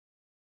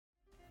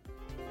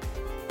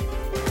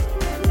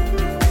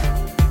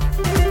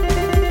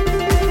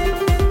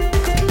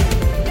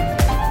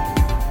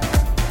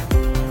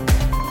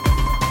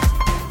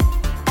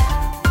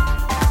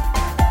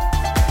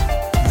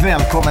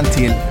välkommen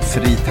till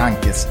Fri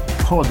Tankes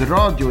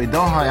poddradio.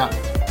 Idag har jag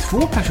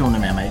två personer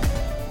med mig.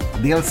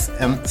 Dels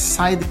en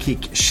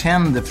sidekick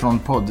känd från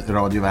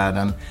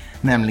poddradiovärlden,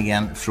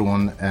 nämligen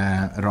från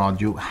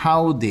Radio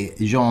Howdy.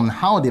 John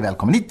Howdy,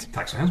 välkommen hit.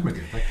 Tack så hemskt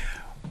mycket. Tack.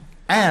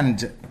 And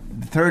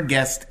the third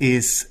guest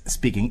is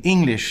speaking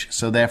English,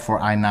 so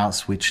therefore I now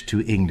switch to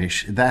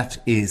English. That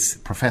is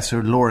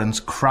Professor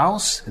Lawrence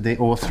Krauss, the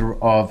author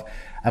of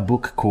a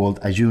book called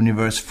A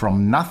Universe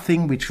from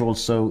Nothing, which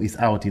also is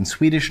out in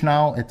Swedish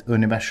now, Ett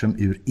universum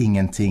ur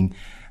ingenting.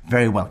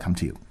 Very welcome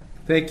to you.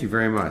 Thank you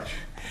very much.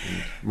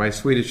 My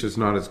Swedish is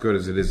not as good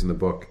as it is in the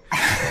book.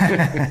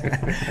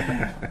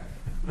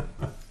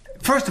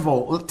 First of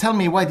all, tell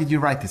me, why did you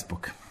write this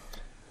book?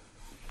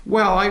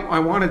 Well, I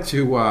wanted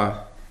to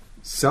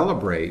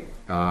celebrate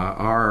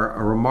our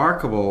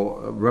remarkable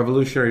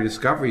revolutionary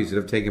discoveries that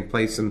have taken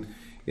place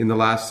in the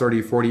last 30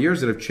 or 40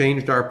 years that have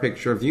changed our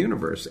picture of the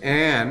universe.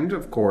 And,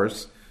 of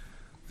course,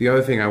 the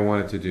other thing I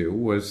wanted to do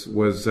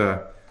was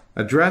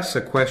address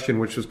a question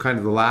which was kind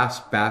of the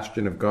last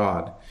bastion of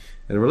God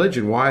and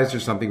religion. Why is there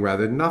something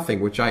rather than nothing?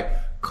 Which I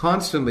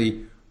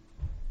constantly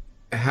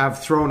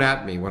have thrown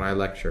at me when I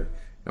lecture.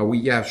 Now,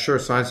 sure,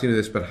 science can do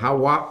this, but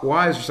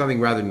why is there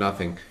something rather than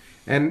nothing?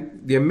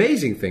 And the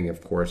amazing thing,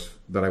 of course,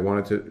 that I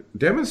wanted to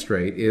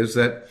demonstrate is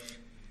that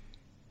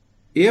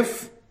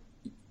if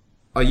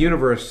a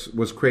universe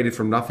was created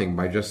from nothing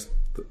by just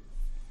the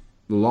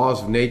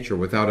laws of nature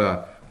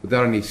without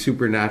any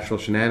supernatural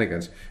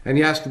shenanigans, and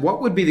you asked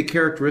what would be the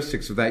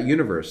characteristics of that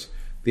universe,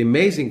 the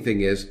amazing thing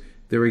is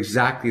they're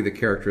exactly the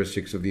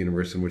characteristics of the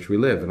universe in which we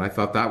live, and I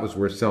thought that was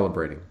worth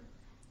celebrating.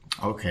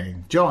 Okay.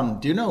 John,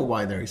 do you know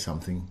why there is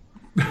something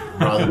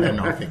rather than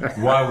nothing?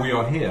 Why we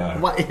are here.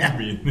 I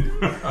mean,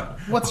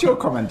 what's your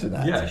comment to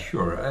that? Yeah,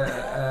 sure.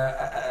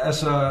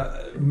 As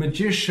a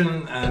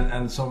magician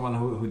and someone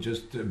who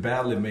just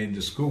barely made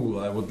the school,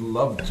 I would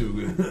love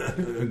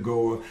to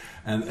go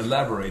and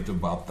elaborate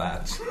about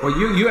that. Well,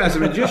 you as a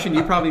magician,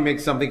 you probably make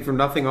something from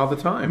nothing all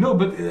the time. No,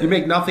 but you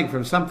make nothing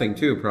from something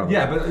too, probably.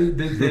 Yeah, but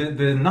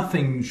the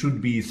nothing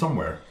should be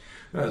somewhere.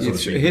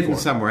 It's hidden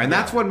somewhere, and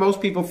that's what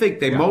most people think.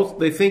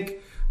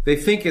 They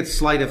think it's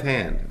sleight of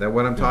hand. That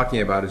what I'm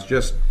talking about is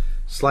just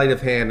sleight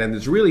of hand, and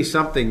there's really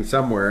something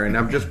somewhere, and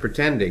I'm just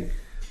pretending.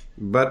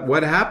 But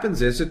what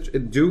happens is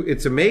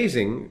it's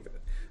amazing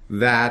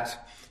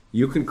that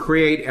you can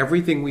create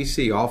everything we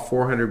see, all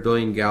 400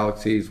 billion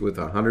galaxies with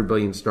 100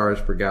 billion stars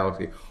per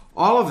galaxy,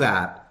 all of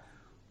that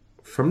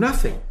from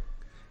nothing.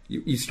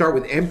 You start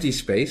with empty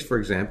space, for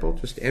example,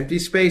 just empty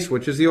space,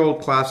 which is the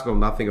old classical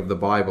nothing of the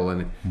Bible,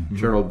 an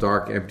eternal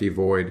dark empty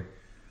void.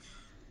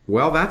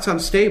 Well, that's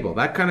unstable.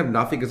 That kind of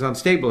nothing is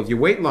unstable. If you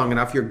wait long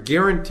enough, you're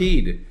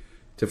guaranteed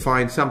to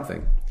find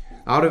something.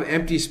 Out of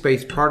empty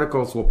space,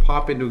 particles will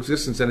pop into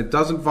existence, and it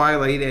doesn't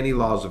violate any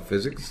laws of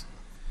physics.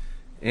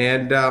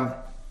 And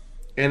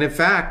in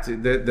fact,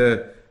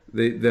 the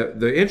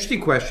interesting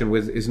question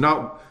is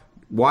not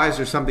why is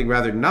there something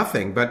rather than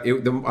nothing, but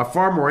a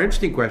far more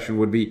interesting question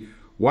would be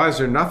why is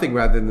there nothing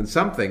rather than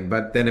something?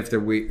 But then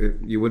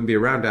you wouldn't be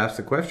around to ask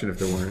the question if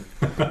there weren't.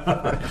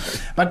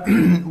 But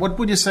what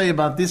would you say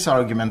about this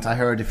argument? I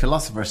heard a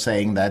philosopher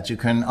saying that you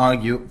can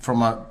argue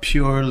from a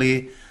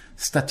purely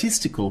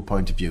statistical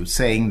point of view,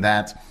 saying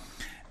that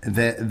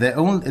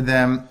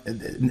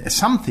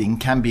something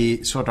can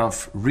be sort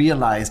of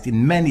realized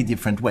in many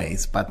different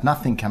ways, but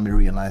nothing can be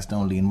realized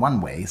only in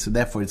one way. So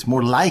therefore, it's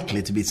more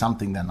likely to be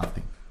something than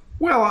nothing.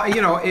 Well,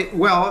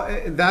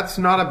 that's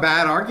not a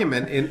bad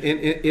argument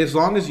as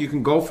long as you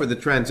can go for the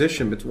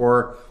transition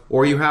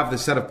or you have the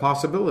set of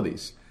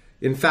possibilities.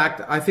 In fact,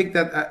 I think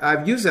that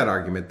I've used that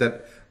argument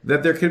that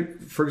there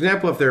could, for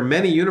example, if there are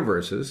many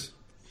universes,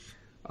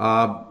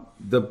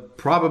 the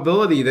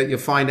probability that you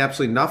find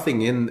absolutely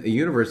nothing in a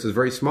universe is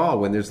very small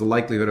when there's the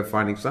likelihood of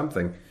finding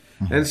something.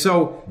 Mm-hmm. And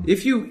so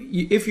if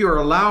you're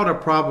allowed a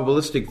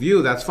probabilistic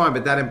view, that's fine,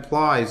 but that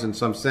implies in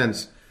some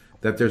sense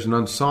that there's an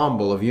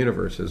ensemble of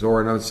universes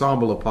or an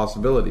ensemble of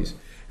possibilities.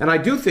 And I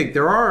do think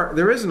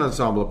there is an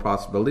ensemble of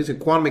possibilities, and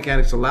quantum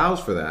mechanics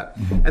allows for that.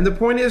 Mm-hmm. And the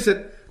point is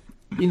that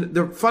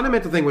the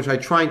fundamental thing which I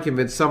try and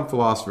convince some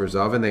philosophers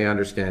of, and they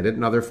understand it,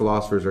 and other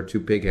philosophers are too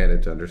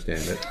pig-headed to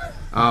understand it,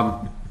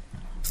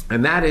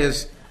 and that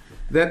is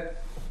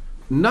that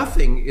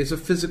nothing is a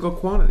physical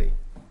quantity.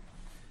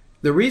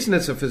 The reason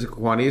it's a physical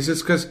quantity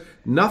is because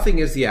nothing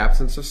is the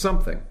absence of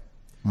something.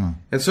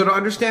 And so to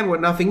understand what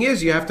nothing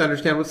is, you have to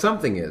understand what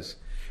something is.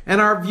 And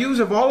our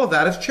views of all of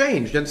that has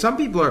changed. And some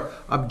people are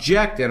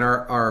object and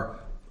are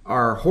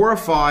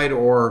horrified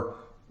or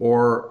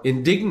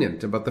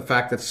indignant about the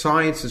fact that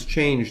science has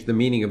changed the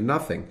meaning of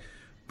nothing.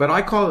 But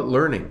I call it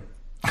learning.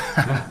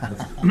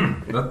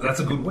 That's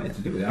a good way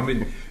to do it. I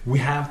mean,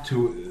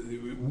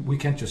 we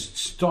can't just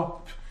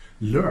stop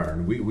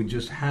learn. We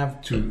just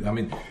have to. I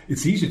mean,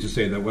 it's easy to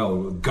say that.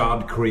 Well,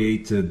 God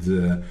created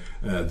the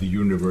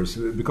universe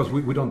because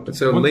we don't.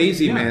 It's a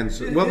lazy man's.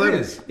 Well,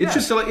 it's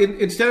just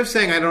instead of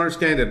saying I don't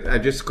understand it, I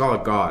just call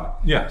it God.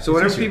 Yeah. So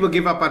whenever people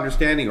give up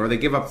understanding or they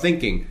give up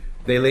thinking,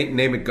 they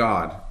name it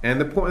God. And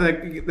the point,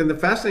 and the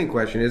fascinating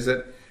question is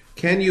that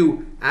can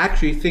you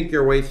actually think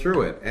your way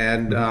through it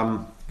and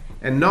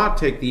not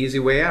take the easy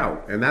way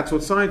out? And that's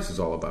what science is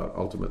all about,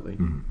 ultimately.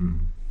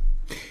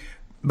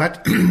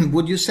 But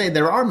would you say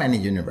there are many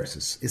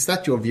universes? Is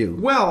that your view?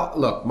 Well,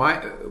 look,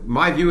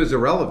 my view is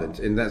irrelevant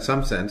in that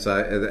some sense,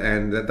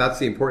 and that's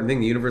the important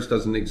thing. The universe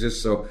doesn't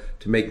exist so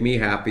to make me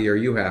happy or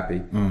you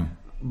happy.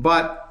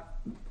 But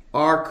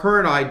our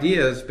current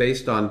ideas,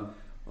 based on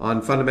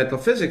fundamental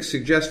physics,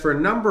 suggest for a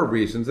number of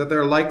reasons that there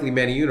are likely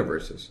many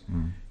universes,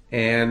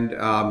 and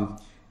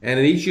in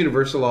each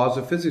universe, the laws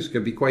of physics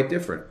could be quite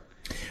different.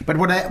 But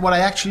what I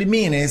actually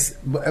mean is,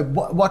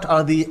 what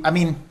are the? I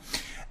mean,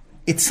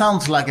 it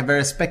sounds like a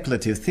very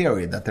speculative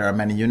theory that there are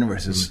many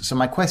universes. So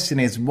my question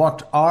is,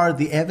 what are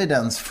the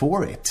evidence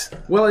for it?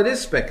 Well, it is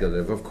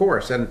speculative, of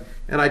course, and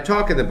I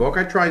talk in the book.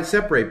 I try and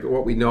separate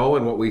what we know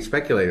and what we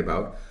speculate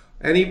about,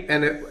 and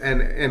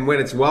when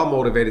it's well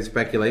motivated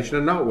speculation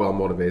and not well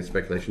motivated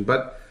speculation.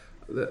 But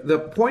the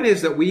point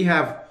is that we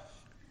have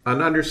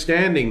an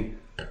understanding.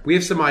 We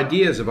have some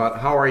ideas about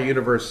how our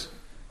universe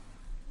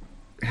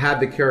had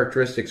the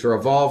characteristics or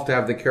evolved to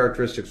have the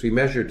characteristics we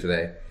measure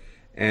today.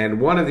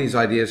 And one of these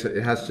ideas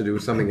has to do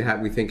with something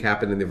that we think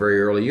happened in the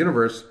very early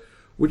universe,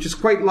 which is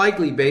quite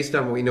likely based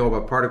on what we know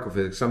about particle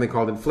physics, something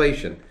called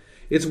inflation.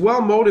 It's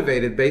well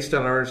motivated based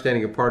on our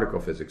understanding of particle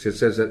physics. It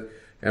says that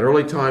at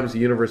early times, the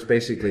universe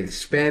basically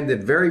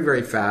expanded very,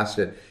 very fast,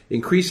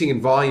 increasing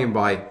in volume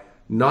by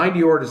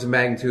 90 orders of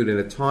magnitude in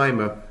a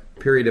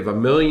period of a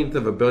millionth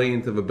of a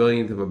billionth of a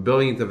billionth of a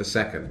billionth of a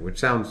second, which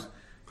sounds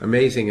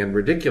amazing and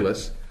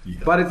ridiculous,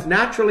 but it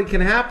naturally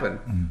can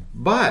happen.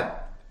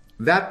 But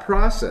that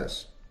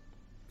process,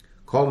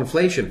 called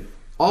inflation,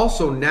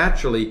 also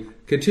naturally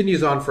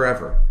continues on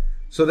forever.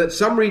 So that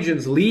some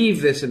regions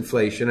leave this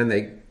inflation and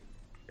they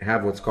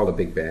have what's called a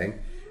Big Bang.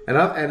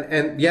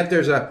 And yet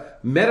there's a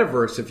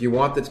metaverse, if you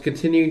want, that's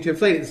continuing to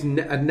inflate. It's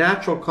a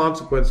natural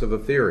consequence of the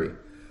theory.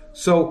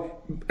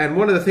 So, and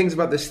one of the things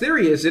about this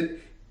theory is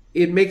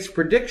it makes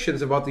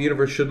predictions of what the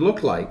universe should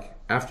look like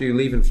after you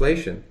leave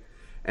inflation.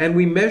 And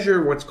we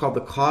measure what's called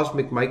the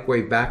cosmic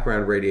microwave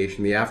background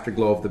radiation, the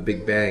afterglow of the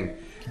Big Bang.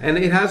 And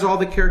it has all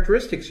the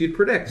characteristics you'd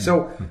predict.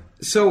 So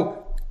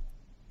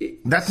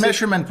that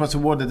measurement was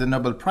awarded the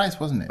Nobel Prize,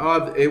 wasn't it?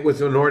 It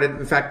was awarded,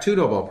 in fact, 2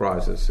 Nobel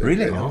Prizes.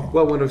 Really?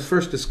 Well, when it was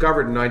first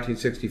discovered in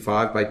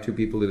 1965 by 2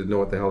 people who didn't know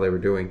what the hell they were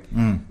doing.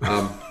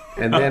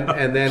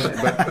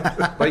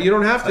 But you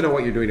don't have to know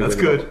what you're doing to win.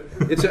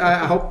 That's good.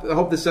 I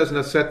hope this doesn't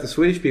upset the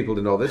Swedish people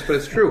to know this, but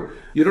it's true.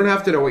 You don't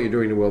have to know what you're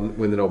doing to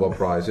win the Nobel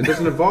Prize. It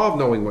doesn't involve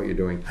knowing what you're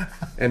doing,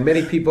 and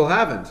many people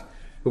haven't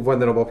who've won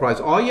the Nobel Prize.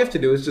 All you have to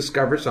do is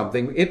discover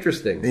something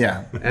interesting.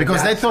 Yeah,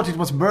 because they thought it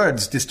was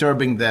birds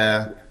disturbing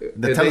the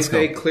telescope.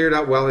 They cleared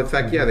out. Well, in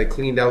fact, they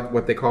cleaned out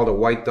what they called a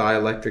white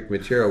dielectric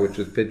material, which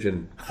was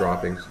pigeon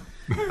droppings.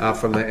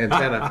 From the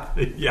antenna.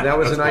 That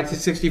was in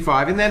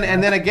 1965, and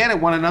then again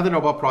it won another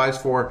Nobel Prize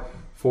for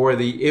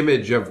the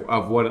image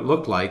of what it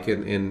looked like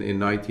in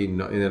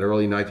the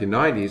early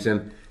 1990s,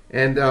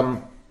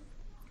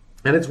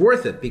 and it's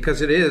worth it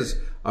because it is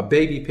a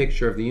baby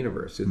picture of the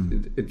universe.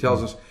 It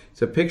tells us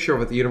it's a picture of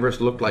what the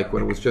universe looked like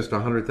when it was just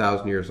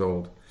 100,000 years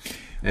old,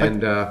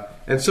 and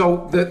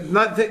so the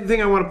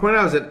thing I want to point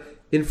out is that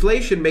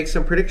inflation makes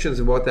some predictions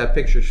of what that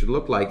picture should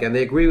look like, and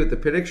they agree with the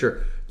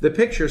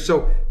picture.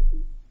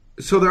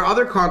 So there are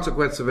other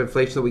consequences of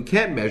inflation that we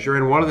can't measure,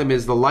 and one of them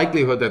is the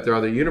likelihood that there are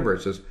other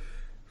universes.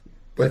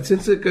 But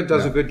since it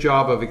does a good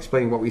job of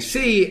explaining what we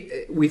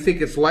see, we think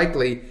it's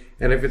likely,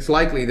 and if it's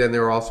likely, then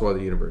there are also other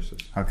universes.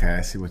 Okay,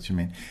 I see what you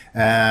mean.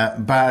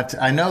 But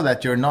I know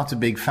that you're not a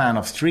big fan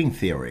of string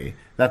theory.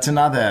 That's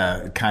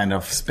another kind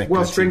of speculative.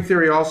 Well, string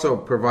theory also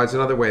provides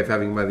another way of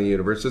having many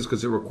universes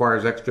because it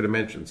requires extra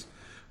dimensions.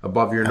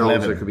 Above your nose,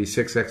 11. there could be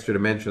 6 extra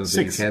dimensions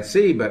that you can't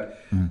see. But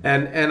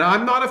and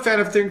I'm not a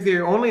fan of string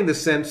theory only in the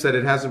sense that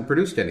it hasn't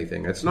produced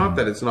anything. It's not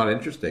that it's not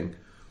interesting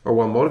or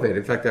well motivated.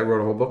 In fact, I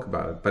wrote a whole book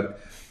about it.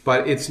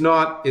 But it's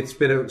not. It's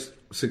been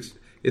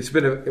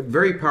a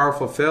very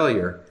powerful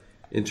failure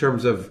in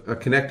terms of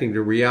connecting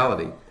to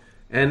reality,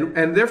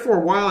 and therefore,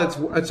 while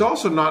it's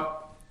also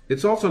not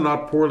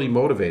poorly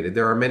motivated.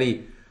 There are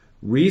many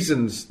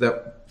reasons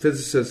that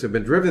physicists have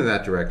been driven in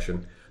that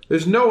direction.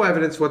 There's no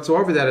evidence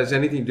whatsoever that has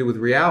anything to do with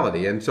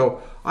reality. And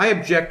so I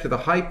object to the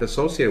hype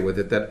associated with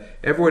it that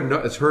everyone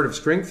has heard of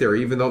string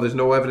theory, even though there's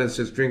no evidence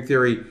that string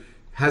theory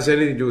has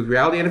anything to do with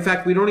reality. And in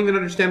fact, we don't even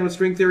understand what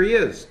string theory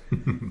is.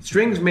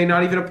 Strings may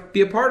not even be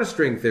a part of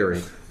string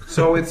theory.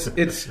 So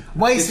it's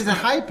why is it a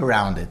hype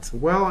around it?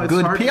 Well, it's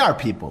good hard PR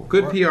people.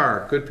 Good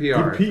PR.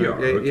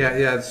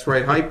 Yeah, that's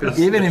right. Hype is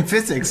even in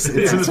physics.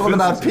 It's all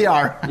about PR.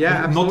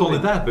 Yeah, absolutely. Not only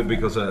that, but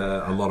because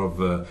a lot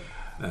of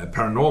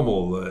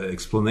paranormal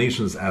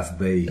explanations, as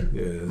they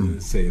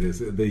say it is,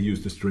 they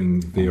use the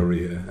string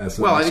theory as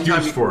an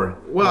excuse for.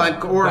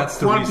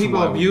 Quantum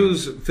people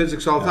abuse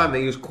physics all the time.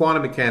 They use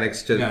quantum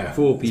mechanics to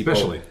fool people,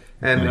 especially.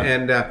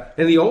 And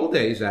in the old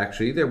days,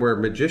 actually, there were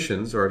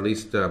magicians, or at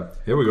least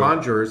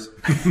conjurers,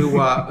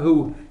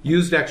 who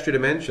used extra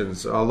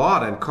dimensions a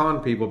lot and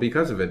conned people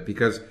because of it.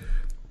 Because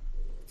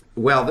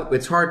well,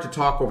 it's hard to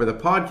talk over the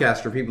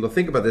podcast for people to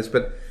think about this,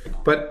 but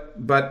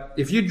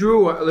if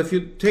you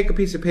take a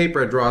piece of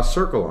paper and draw a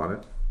circle on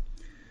it,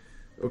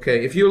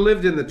 okay, if you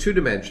lived in the 2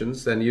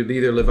 dimensions, then you'd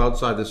either live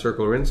outside the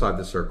circle or inside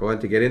the circle,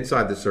 and to get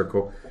inside the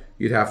circle,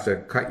 you'd have to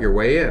cut your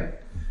way in.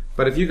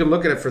 But if you can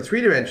look at it for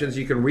 3 dimensions,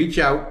 you can reach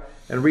out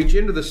and reach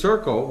into the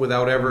circle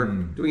without ever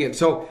doing it.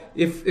 So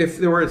if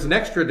there was an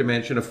extra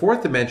dimension, a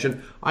 4th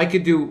dimension, I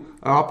could do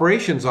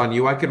operations on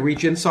you. I could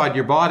reach inside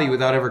your body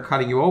without ever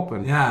cutting you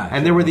open. Yeah,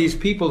 and there were these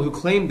people who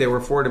claimed they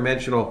were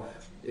 4-dimensional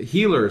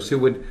healers who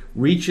would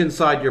reach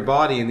inside your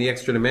body in the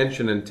extra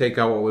dimension and take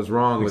out what was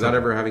wrong without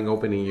ever having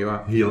opening you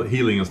up.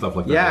 Healing and stuff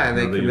like that. Yeah, and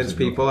they convince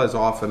people as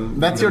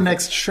often. That's your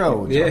next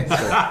show. Yeah,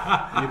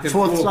 so you can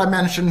 4th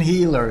dimension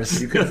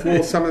healers. You can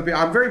fool some of the people.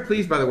 I'm very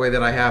pleased, by the way,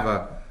 that I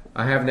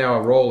have now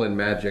a role in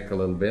magic a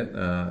little bit,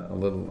 a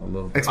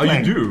little. Oh,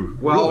 you do?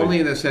 Well, Really? only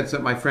in the sense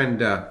that my friend,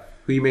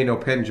 who you may know,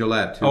 Penn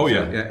Jillette.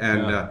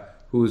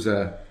 Who's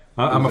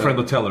I'm a friend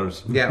of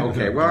Teller's. Yeah,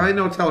 okay. Well, I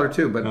know Teller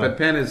too, but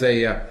Penn is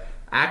a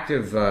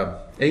active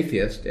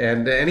atheist,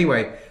 and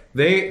anyway,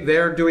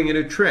 they're doing a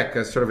new trick,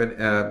 a sort of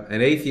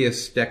an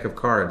atheist deck of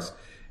cards,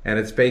 and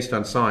it's based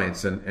on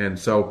science, and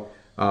so.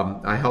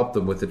 I help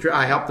them with the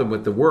I help them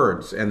with the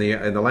words and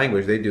the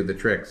language. They do the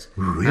tricks.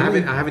 Really?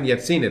 I haven't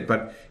yet seen it,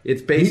 but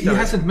it's based. He on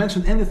hasn't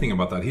mentioned anything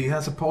about that. He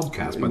has a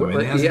podcast, by the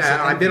way.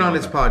 Yeah, I've been on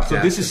his podcast.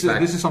 So this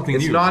is something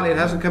it's new. Not. It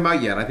hasn't come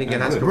out yet. I think it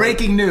has to.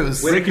 Breaking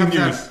news. When it comes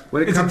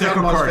out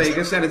in Las cards.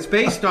 Vegas, and it's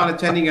based on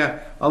attending a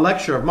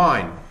lecture of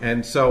mine,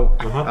 and so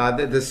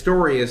the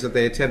story is that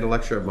they attend a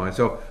lecture of mine.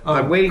 So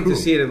I'm waiting to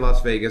see it in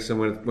Las Vegas,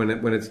 and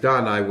when it's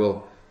done, I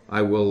will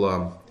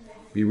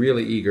be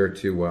really eager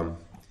to.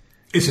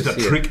 Is it a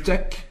trick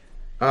deck?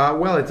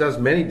 Well, it does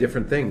many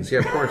different things. Yeah,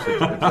 of course.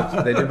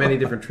 They do many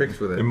different tricks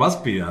with it. It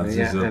must be.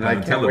 And I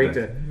can't wait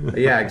to.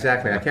 Yeah,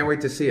 exactly. I can't wait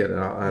to see it, and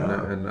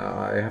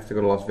I have to go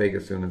to Las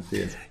Vegas soon and see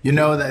it. You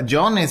know that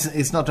John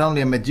is not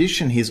only a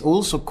magician; he's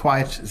also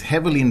quite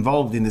heavily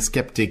involved in the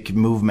skeptic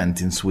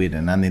movement in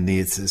Sweden and in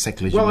the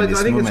secular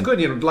humanist I think movement.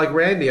 it's good. Like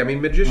Randy, I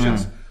mean,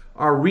 magicians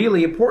are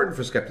really important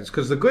for skeptics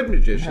because the good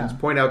magicians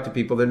point out to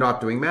people they're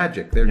not doing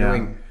magic; they're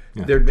doing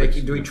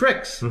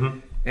tricks. Mm-hmm.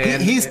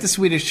 And he's the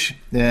Swedish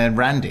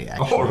Randy,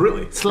 actually. Oh,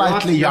 really?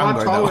 Slightly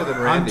younger, taller though.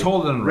 than Randy. I'm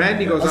taller than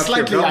Randy Randy. goes up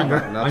Slightly to your younger.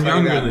 belly button, I'm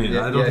younger than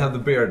him. I don't have the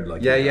beard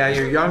like Yeah,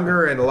 you're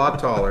younger and a lot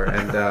taller.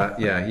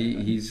 And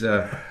he's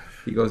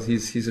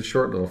a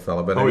short little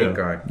fella, but a neat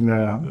guy.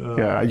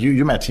 Yeah.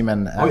 You met him,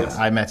 and yes.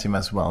 I met him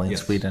as well in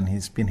Yes. Sweden.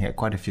 He's been here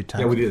quite a few times.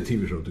 Yeah, we did a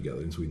TV show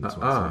together in Sweden as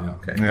well.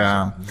 Okay.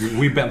 Yeah.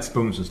 We bent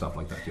spoons and stuff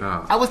like that.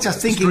 Yeah. I was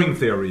just thinking... String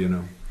theory, you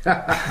know.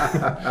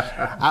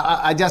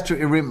 I just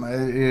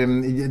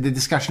the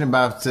discussion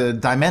about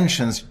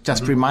dimensions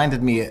just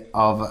reminded me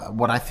of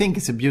what I think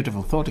is a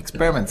beautiful thought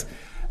experiment.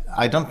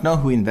 I don't know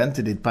who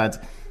invented it,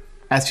 but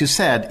as you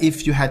said,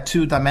 if you had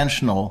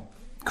 2-dimensional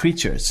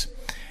creatures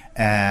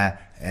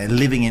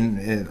living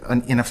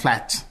in a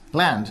flat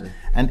land,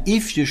 and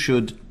if you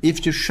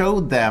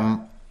showed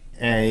them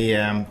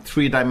a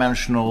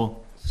 3-dimensional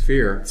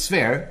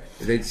sphere,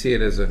 they'd see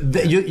it as a...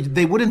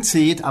 They wouldn't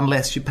see it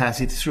unless you pass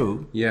it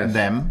through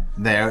them,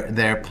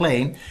 their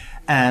plane.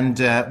 And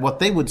what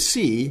they would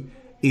see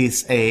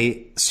is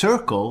a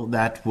circle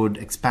that would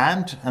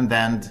expand and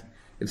then...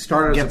 It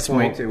started as a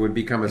point, it would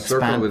become a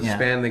circle, it would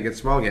expand, then get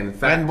small again. In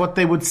fact, and what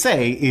they would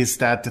say is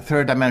that the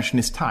 3rd dimension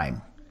is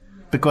time.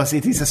 Because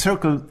it is a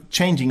circle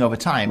changing over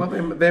time. Well,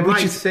 they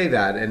might say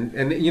that.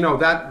 And you know,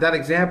 that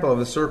example of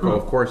the circle,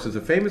 of course, is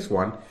a famous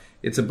one.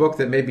 It's a book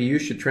that maybe you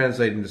should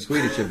translate into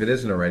Swedish if it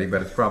isn't already,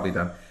 but it's probably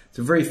done. It's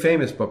a very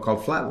famous book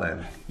called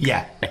Flatland.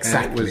 Yeah,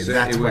 exactly.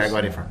 That's where I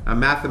got it from. A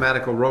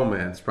mathematical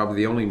romance, probably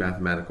the only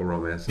mathematical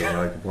romance that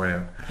I like to point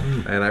out.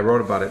 And I wrote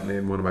about it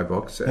in one of my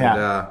books.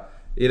 And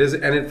it is,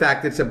 and in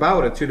fact, it's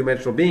about a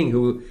 2-dimensional being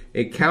who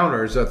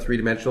encounters a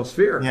 3-dimensional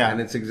sphere. Yeah.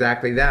 And it's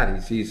exactly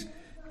that.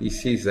 He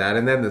sees that,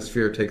 and then the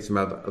sphere takes him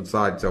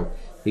outside, so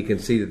he can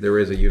see that there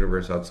is a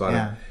universe outside of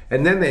him.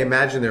 And then they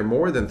imagine there are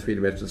more than 3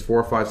 dimensions,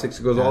 4, 5, 6.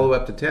 It goes all the way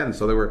up to 10.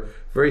 So they were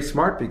very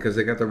smart because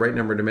they got the right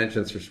number of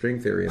dimensions for string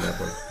theory in that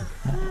book.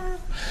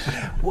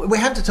 We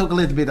have to talk a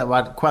little bit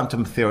about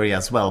quantum theory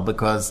as well,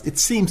 because it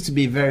seems to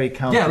be very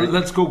Yeah,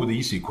 let's go with the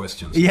easy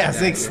questions.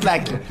 Yes,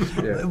 exactly.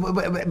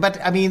 But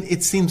I mean,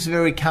 it seems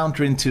very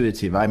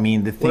counterintuitive. I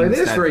mean, the things it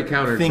is very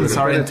counterintuitive. Things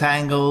are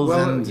entangled.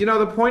 Well, and you know,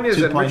 the point is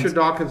that points. Richard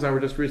Dawkins and I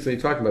were just recently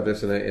talking about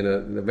this in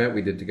an event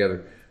we did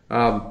together.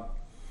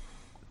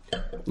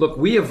 Look,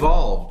 we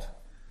evolved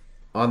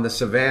on the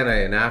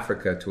savannah in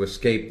Africa to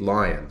escape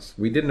lions.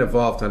 We didn't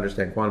evolve to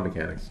understand quantum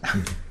mechanics.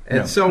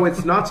 And so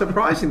it's not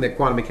surprising that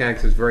quantum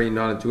mechanics is very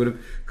non-intuitive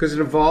because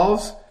it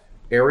involves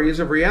areas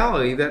of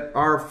reality that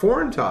are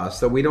foreign to us,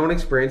 that we don't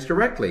experience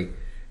directly.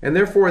 And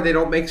therefore, they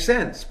don't make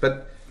sense.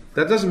 But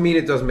that doesn't mean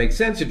it doesn't make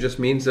sense. It just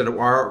means that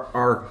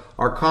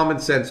our common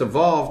sense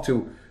evolved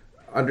to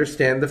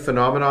understand the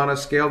phenomenon on a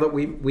scale that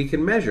we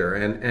can measure.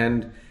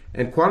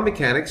 And quantum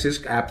mechanics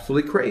is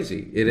absolutely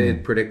crazy.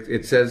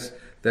 It says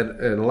that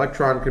an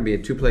electron can be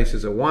in 2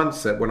 places at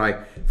once. That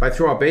if I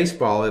throw a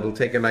baseball, it'll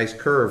take a nice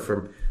curve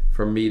from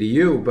from me to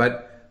you.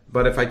 But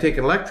if I take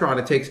an electron,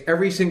 it takes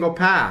every single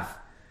path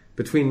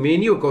between me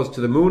and you. It goes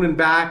to the moon and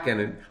back, and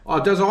it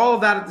does all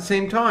of that at the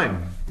same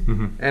time.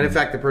 And in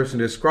fact, the person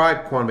who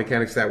described quantum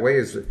mechanics that way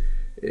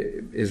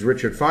is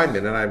Richard Feynman,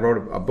 and I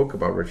wrote a book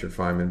about Richard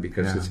Feynman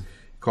because it's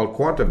called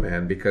Quantum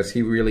Man, because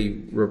he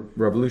really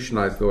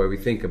revolutionized the way we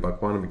think about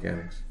quantum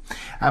mechanics.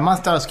 I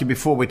must ask you,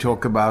 before we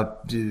talk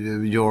about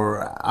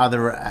your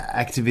other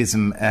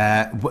activism,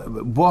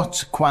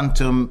 what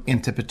quantum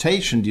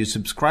interpretation do you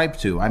subscribe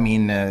to? I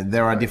mean,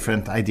 there are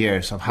different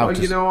ideas of how to...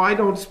 Well, you know, I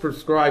don't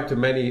subscribe to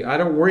many. I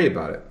don't worry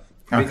about it.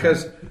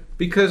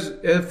 Because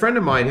a friend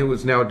of mine who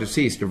is now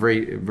deceased, a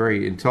very,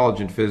 very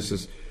intelligent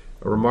physicist,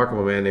 a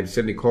remarkable man named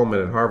Sidney Coleman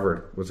at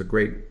Harvard, was a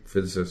great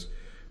physicist.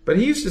 But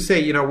he used to say,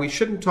 you know, we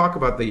shouldn't talk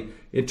about the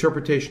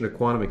interpretation of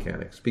quantum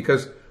mechanics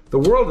because the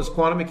world is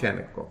quantum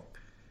mechanical.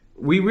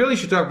 We really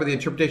should talk about the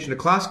interpretation of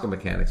classical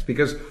mechanics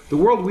because the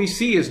world we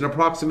see is an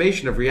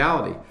approximation of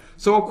reality.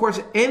 So, of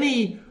course,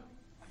 any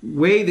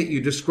way that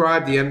you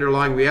describe the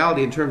underlying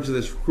reality in terms of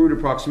this crude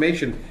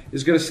approximation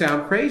is going to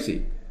sound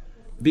crazy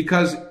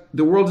because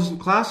the world isn't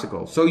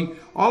classical. So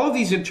all of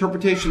these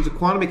interpretations of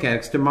quantum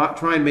mechanics to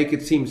try and make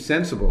it seem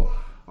sensible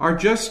are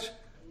just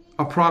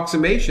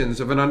approximations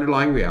of an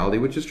underlying reality,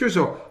 which is true.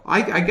 So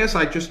I guess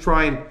I just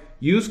try and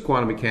use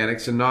quantum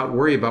mechanics and not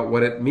worry about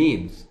what it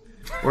means,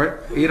 or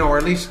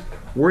at least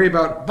worry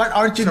about. But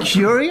aren't you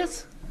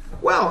curious?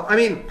 Well, I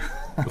mean,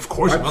 of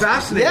course, I'm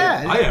fascinated.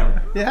 Yeah, I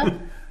am. Yeah,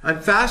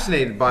 I'm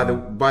fascinated by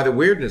the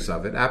weirdness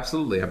of it.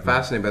 Absolutely, I'm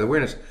fascinated by the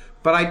weirdness.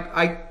 But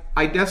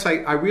I guess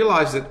I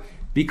realize that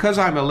because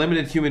I'm a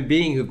limited human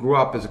being who grew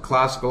up as a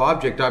classical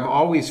object, I'm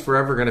always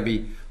forever going to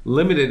be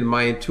limited in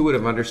my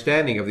intuitive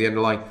understanding of the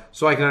underlying.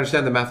 So I can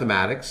understand the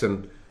mathematics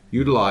and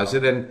utilize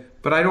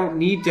it, but I don't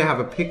need to have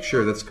a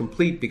picture that's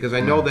complete because I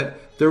know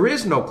that there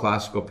is no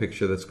classical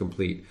picture that's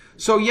complete.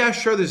 So yeah,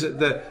 sure, there's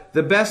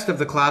the best of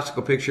the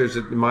classical pictures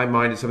in my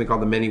mind is something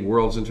called the many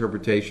worlds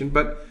interpretation,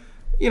 but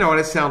and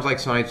it sounds like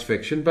science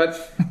fiction, but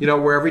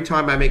where every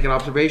time I make an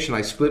observation,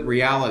 I split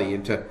reality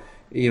into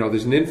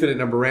there's an infinite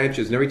number of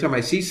branches, and every time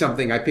I see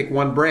something, I pick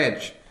one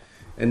branch,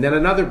 and then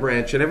another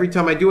branch, and every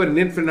time I do it, an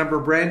infinite number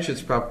of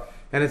branches pop,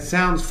 and it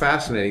sounds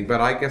fascinating, but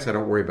I guess I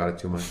don't worry about it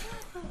too much.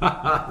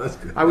 That's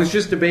good. I was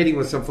just debating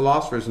with some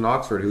philosophers in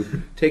Oxford who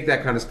take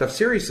that kind of stuff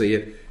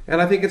seriously,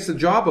 and I think it's the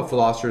job of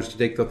philosophers to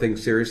take the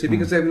things seriously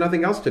because they have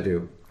nothing else to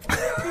do.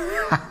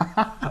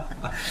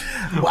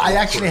 Well, I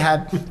actually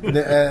had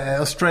the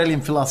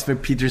Australian philosopher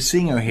Peter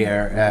Singer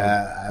here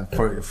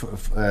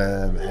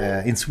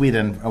in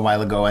Sweden a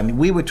while ago, and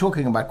we were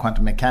talking about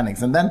quantum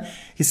mechanics. And then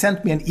he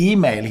sent me an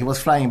email. He was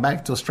flying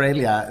back to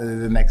Australia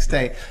the next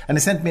day, and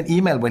he sent me an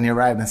email when he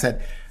arrived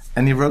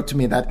and he wrote to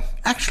me that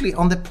actually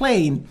on the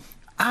plane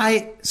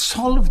I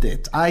solved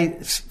it. I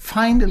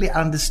finally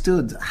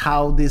understood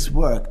how this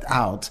worked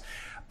out.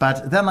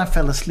 But then I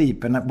fell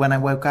asleep, and when I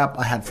woke up,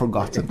 I had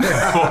forgotten.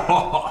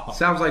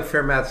 Sounds like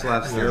Fermat's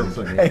last theorem.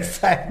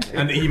 Exactly.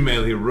 An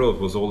email he wrote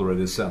was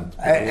already sent.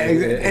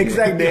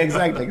 Exactly.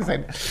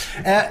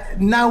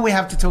 Now we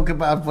have to talk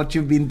about what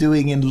you've been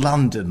doing in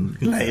London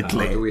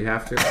lately. Do we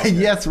have to?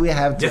 Yes, we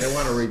have to. I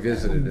want to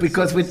revisit it.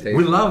 Because we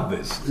love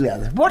this.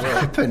 Yeah. What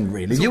happened,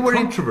 really? You were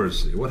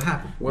controversy. What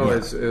happened? Well,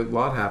 it's a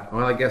lot happened.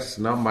 Well, I guess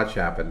not much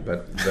happened,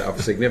 but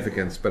of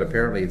significance. But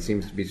apparently, it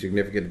seems to be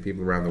significant to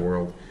people around the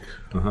world.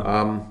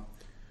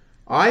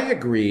 I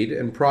agreed,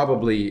 and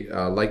probably,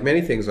 like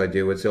many things I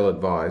do, it's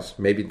ill-advised.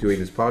 Maybe doing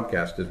this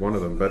podcast is one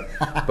of them.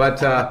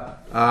 But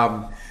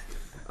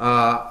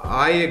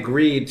I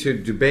agreed to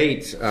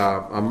debate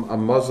a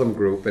Muslim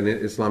group, an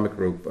Islamic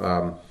group,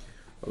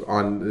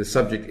 on the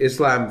subject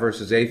Islam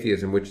versus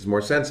atheism, which is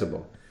more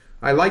sensible.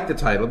 I liked the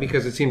title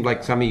because it seemed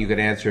like something you could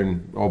answer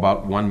in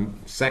about 1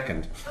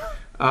 second.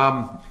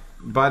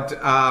 But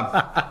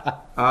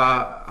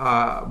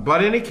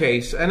in any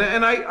case, and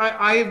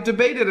I have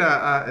debated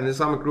an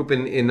Islamic group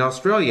in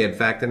Australia, in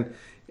fact,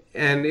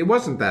 and it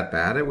wasn't that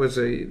bad. It was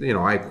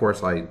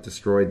I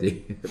destroyed the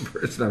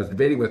person I was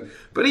debating with,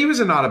 but he was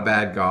not a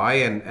bad guy,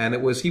 and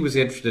he was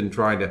interested in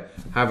trying to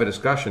have a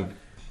discussion.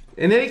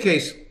 In any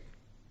case,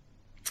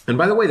 and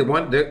by the way,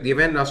 the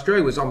event in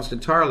Australia was almost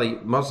entirely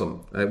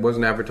Muslim. It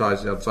wasn't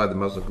advertised outside the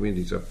Muslim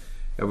community, so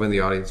everyone in the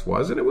audience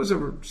was, and it was a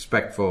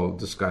respectful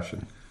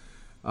discussion.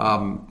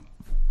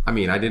 I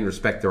mean, I didn't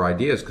respect their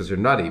ideas because they're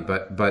nutty,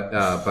 but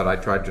I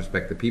tried to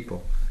respect the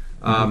people.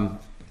 So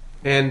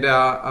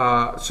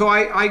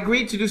I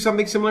agreed to do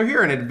something similar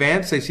here. In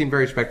advance, they seemed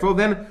very respectful.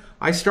 Then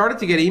I started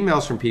to get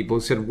emails from people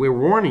who said, "We're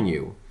warning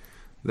you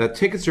that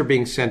tickets are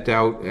being sent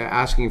out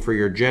asking for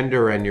your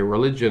gender and your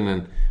religion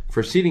and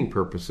for seating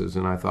purposes."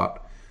 And I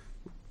thought,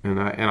 and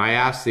I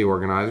asked the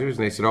organizers,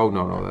 and they said, "Oh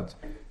no,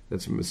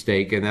 that's a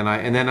mistake." And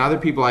then other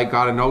people, I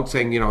got a note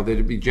saying,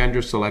 there'd be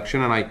gender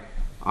selection, and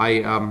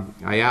I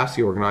asked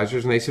the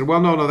organizers, and they said,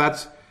 "Well, no,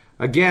 that's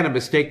again a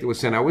mistake that was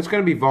sent out. It's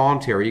going to be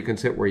voluntary. You can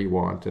sit where you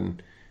want."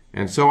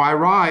 And so I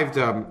arrived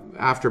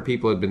after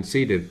people had been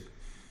seated,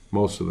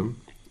 most of them,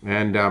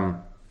 and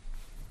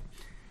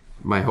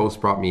my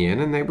host brought me in,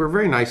 and they were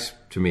very nice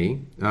to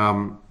me.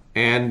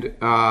 And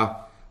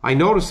I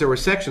noticed there were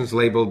sections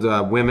labeled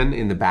women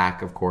in the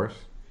back, of course.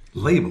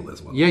 Labeled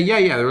as well.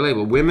 Yeah. They were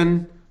labeled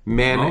women,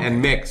 men,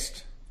 and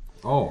mixed.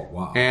 Oh,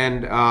 wow.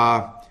 And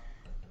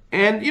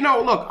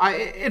look,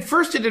 at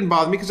first it didn't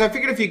bother me because I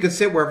figured if you could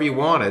sit wherever you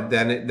wanted,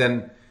 then it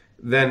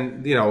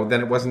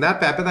wasn't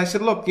that bad. But I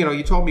said, look,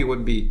 you told me it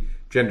wouldn't be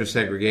gender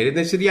segregated.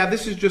 They said, yeah,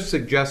 this is just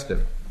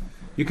suggestive.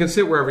 You can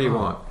sit wherever you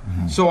want.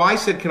 Mm-hmm. So I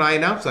said, can I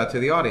announce that to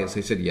the audience?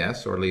 They said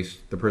yes, or at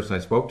least the person I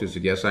spoke to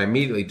said yes. I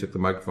immediately took the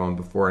microphone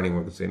before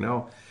anyone could say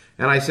no.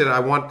 And I said, I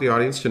want the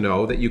audience to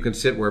know that you can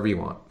sit wherever you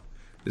want.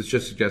 It's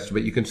just suggestive,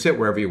 but you can sit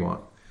wherever you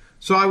want.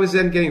 So I was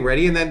then getting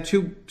ready, and then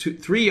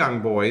three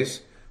young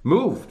boys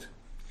moved.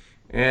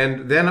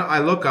 And then I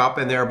look up,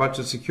 and there are a bunch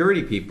of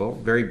security people,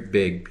 very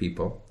big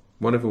people.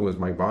 One of whom was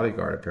my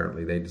bodyguard,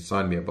 apparently. They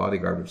assigned me a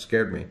bodyguard, which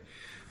scared me.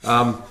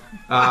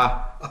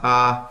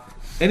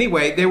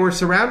 Anyway, they were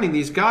surrounding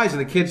these guys, and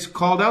the kids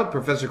called out,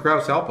 Professor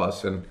Krauss, help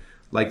us. And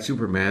like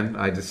Superman,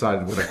 I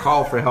decided when a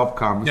call for help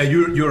comes... Yeah,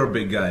 you're a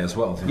big guy as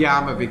well. So. Yeah,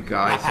 I'm a big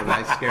guy, so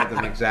I scared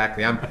them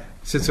exactly.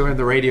 Since we're in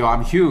the radio,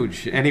 I'm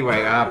huge. Anyway,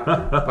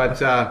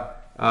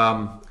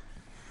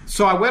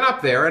 so I went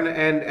up there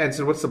and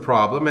said, what's the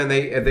problem? And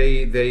they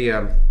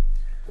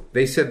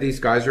said these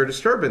guys are a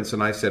disturbance.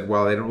 And I said,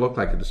 well, they don't look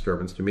like a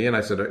disturbance to me. And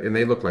I said, and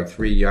they look like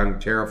three young,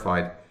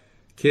 terrified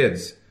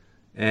kids.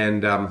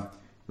 And I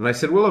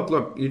said, well,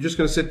 look, you're just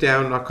going to sit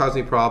down, not cause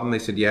any problem. They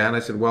said, yeah. And I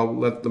said, well,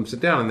 let them sit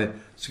down. And the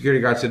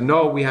security guard said,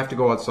 no, we have to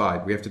go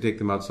outside. We have to take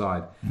them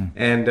outside. Mm.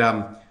 And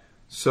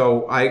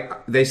so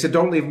they said,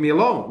 don't leave me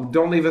alone.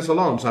 Don't leave us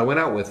alone. So I went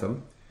out with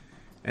them.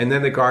 And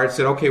then the guard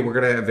said, okay, we're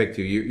going to evict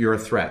you. You're a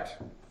threat.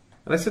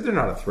 And I said, they're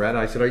not a threat.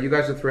 I said, are you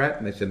guys a threat?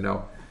 And they said,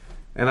 no.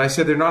 And I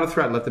said, they're not a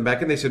threat. Let them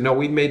back in. They said, no,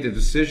 we made the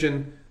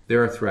decision.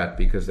 They're a threat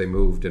because they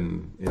moved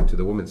into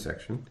the women's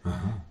section.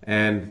 Uh-huh.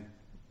 And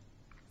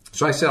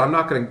so I said, I'm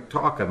not going to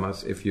talk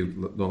unless if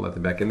you don't let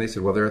them back in. They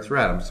said, well, they're a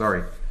threat. I'm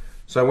sorry.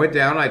 So I went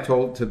down. I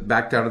told to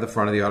back down to the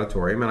front of the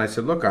auditorium. And I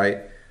said, look,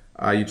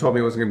 you told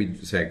me it wasn't going to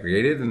be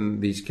segregated.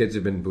 And these kids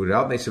have been booted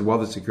out. And they said, well,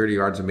 the security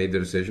guards have made the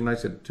decision. I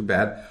said, too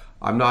bad.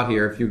 I'm not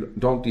here. If you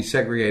don't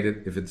desegregate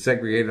it, if it's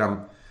segregated,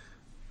 I'm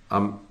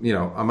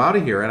out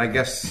of here. And I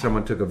guess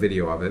someone took a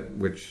video of it,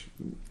 which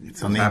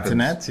it's on the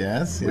internet,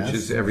 yes. Which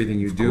is everything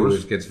you do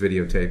is gets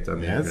videotaped on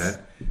the internet.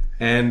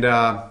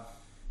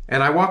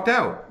 And I walked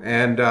out,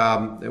 and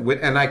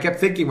I kept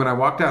thinking when I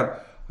walked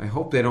out, I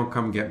hope they don't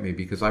come get me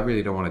because I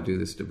really don't want to do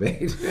this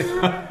debate.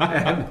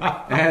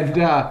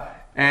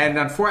 And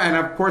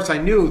of course, I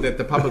knew that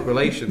the public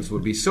relations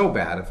would be so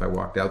bad if I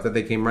walked out that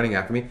they came running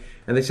after me,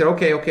 and they said,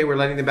 "Okay, we're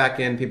letting them back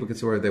in. People can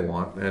sit wherever they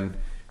want."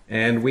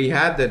 And we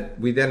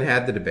then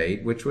had the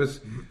debate, which was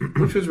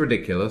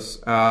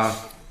ridiculous,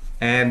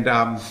 and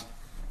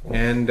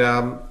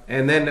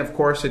then of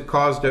course it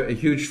caused a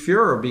huge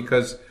furor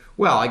because,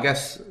 well, I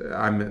guess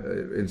I'm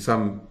in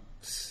some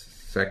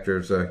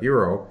sectors a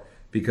hero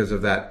because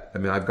of that. I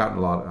mean, I've gotten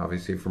a lot,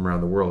 obviously, from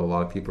around the world, a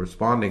lot of people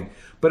responding.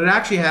 But it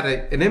actually had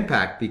an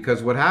impact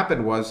because what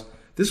happened was,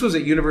 this was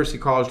at University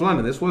College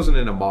London. This wasn't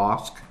in a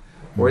mosque,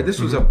 or this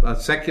was a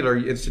secular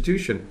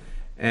institution.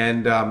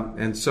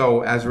 And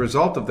so as a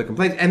result of the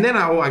complaints, and then,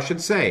 I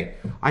should say,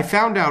 I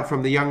found out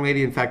from the young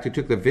lady, in fact, who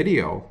took the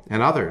video,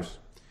 and others,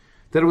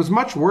 that it was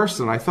much worse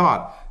than I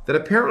thought, that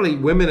apparently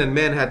women and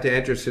men had to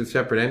enter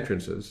separate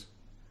entrances.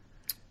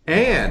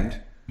 And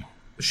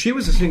she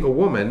was a single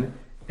woman,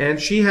 and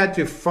she had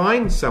to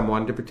find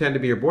someone to pretend to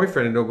be her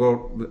boyfriend and to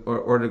go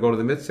to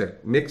the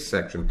mixed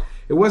section.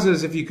 It wasn't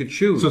as if you could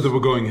choose. So they were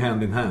going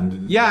hand in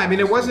hand. Yeah, I mean,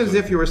 it wasn't as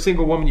if you were a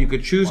single woman, you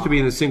could choose to be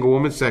in the single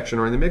woman section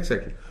or in the mixed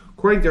section.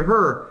 According to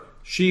her,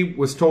 she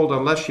was told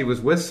unless she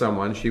was with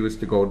someone, she was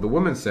to go to the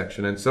women's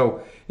section. And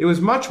so it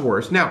was much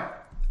worse. Now,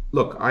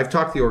 look, I've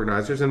talked to the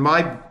organizers, and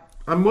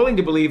I'm willing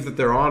to believe that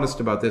they're honest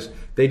about this.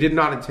 They did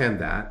not intend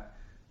that,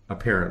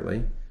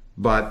 apparently,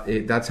 but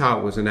that's how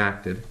it was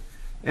enacted.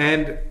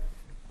 And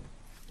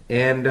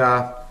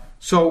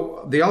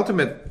so the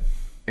ultimate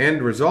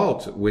end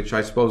result, which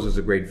I suppose is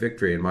a great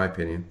victory in my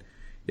opinion,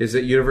 is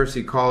that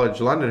University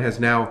College London has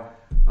now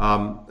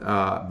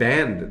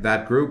banned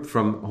that group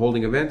from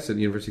holding events at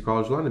University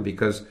College London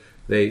because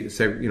they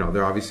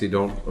obviously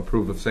don't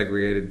approve of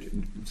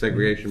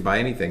segregation by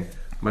anything,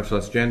 much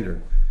less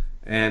gender.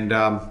 And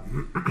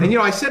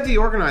I said to the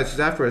organizers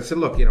afterwards, I said,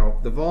 look,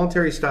 the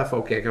voluntary stuff,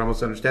 okay, I can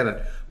almost understand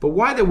it, but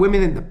why the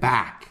women in the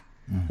back?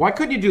 Why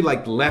couldn't you do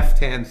like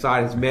left-hand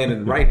side as men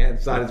and right-hand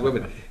side as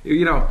women?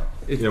 And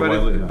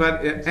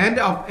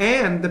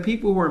the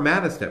people who were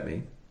maddest at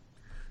me,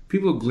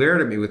 people who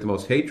glared at me with the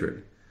most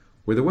hatred,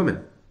 were the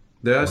women,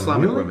 the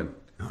Islamic women.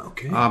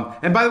 Okay.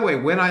 And by the way,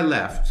 when I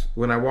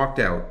walked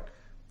out,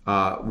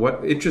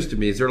 what interested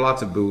me is there are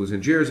lots of boos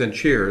and jeers and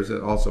cheers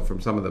also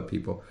from some of the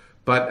people.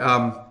 But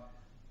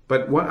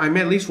I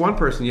met at least one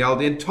person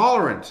yelled,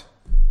 "Intolerant."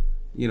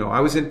 I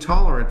was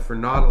intolerant for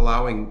not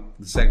allowing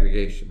the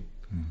segregation.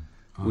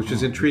 Which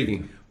is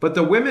intriguing. But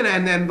the women,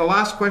 and then the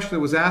last question that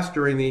was asked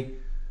during the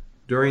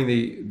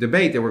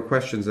debate, there were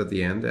questions at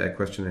the end,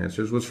 question and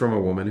answers, was from a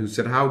woman who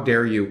said, "How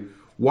dare you?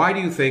 Why do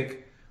you think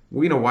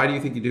well, why do you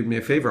think you did me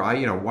a favor?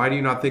 Why do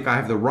you not think I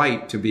have the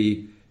right to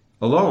be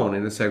alone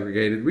in a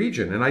segregated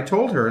region? And I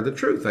told her the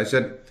truth. I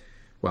said,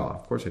 well,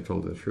 of course I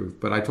told her the truth,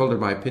 but I told her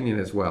my opinion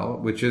as well,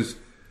 which is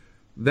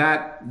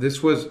that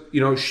this was,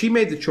 she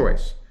made the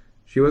choice.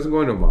 She wasn't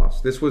going to a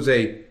mosque. This was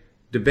a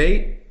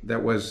debate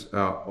that was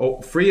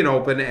free and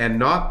open and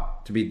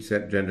not to be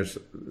gender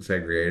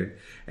segregated.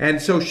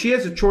 And so she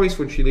has a choice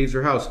when she leaves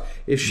her house.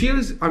 If she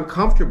is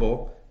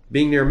uncomfortable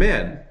being near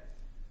men,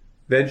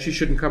 then she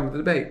shouldn't come to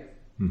the debate.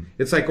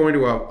 It's like going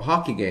to a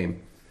hockey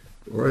game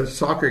or a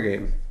soccer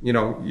game.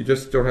 You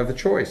just don't have the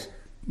choice.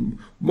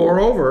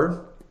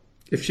 Moreover,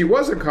 if she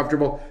was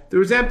uncomfortable, there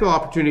was ample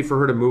opportunity for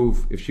her to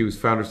move if she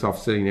found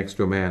herself sitting next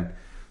to a man.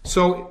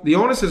 So the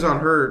onus is on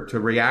her to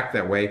react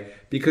that way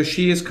because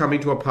she is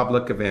coming to a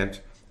public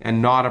event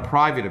and not a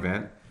private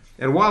event.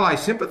 And while I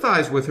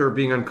sympathize with her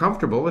being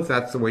uncomfortable, if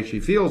that's the way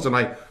she feels, and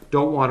I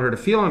don't want her to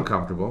feel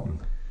uncomfortable,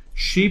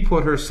 she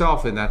put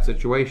herself in that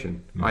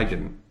situation. I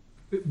didn't.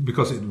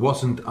 Because it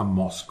wasn't a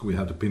mosque, we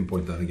have to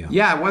pinpoint that again.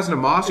 Yeah, it wasn't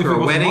a mosque or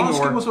a wedding.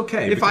 It was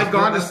okay. If I'd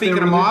gone to speak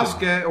at a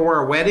mosque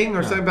or a wedding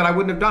or something, but I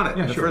wouldn't have done it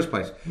in the first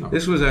place. No.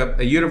 This was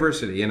a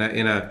university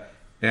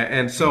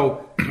and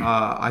so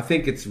I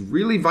think it's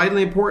really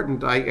vitally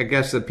important, I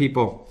guess, that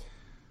people,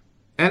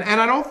 and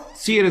I don't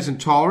see it as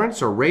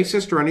intolerance or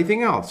racist or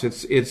anything else.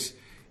 It's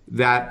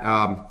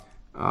that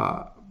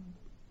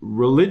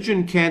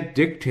religion can't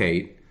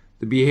dictate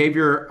the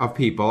behavior of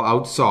people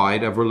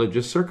outside of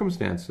religious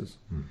circumstances.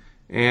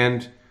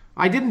 And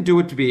I didn't do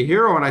it to be a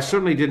hero, and I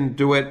certainly didn't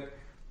do it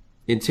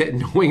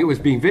knowing it was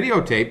being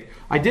videotaped.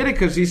 I did it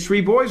because these 3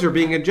 boys are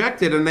being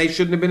ejected, and they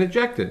shouldn't have been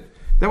ejected.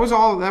 That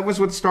was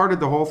what started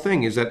the whole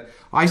thing, is that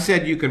I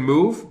said you can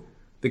move.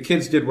 The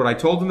kids did what I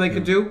told them they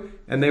could do,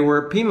 and they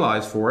were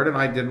penalized for it, and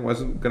I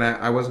wasn't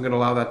gonna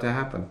allow that to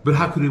happen. But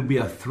how could it be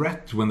a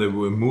threat when they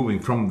were moving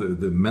from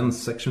the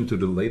men's section to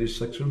the ladies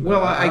section?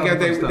 Well, I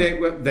guess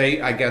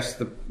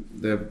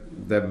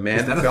the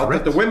men felt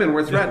that the women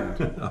were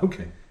threatened.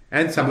 Okay.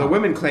 And some of the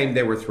women claimed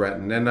they were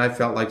threatened, and I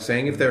felt like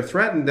saying, if they're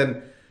threatened,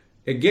 then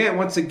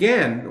once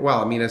again,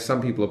 as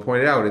some people have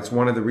pointed out, it's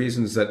one of the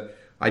reasons that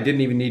I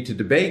didn't even need to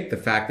debate the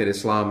fact that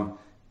Islam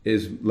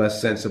is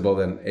less sensible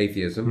than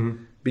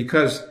atheism,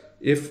 because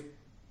if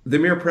the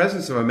mere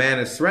presence of a man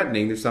is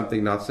threatening, there's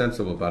something not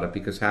sensible about it,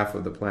 because half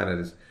of the planet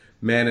is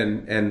men,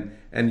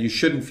 and you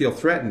shouldn't feel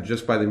threatened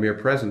just by the mere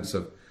presence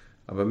of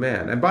a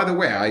man. And by the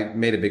way, I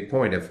made a big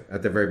point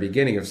at the very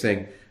beginning of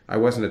saying I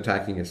wasn't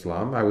attacking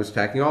Islam. I was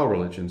attacking all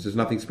religions. There's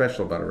nothing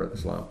special about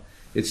Islam.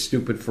 It's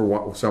stupid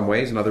for some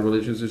ways, and other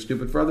religions are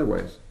stupid for other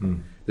ways.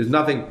 There's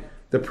nothing.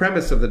 The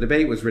premise of the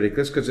debate was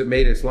ridiculous because it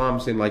made Islam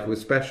seem like it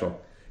was special.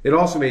 It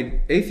also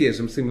made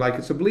atheism seem like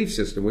it's a belief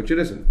system, which it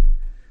isn't.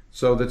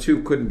 So the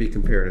two couldn't be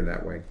compared in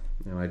that way.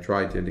 And I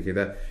tried to indicate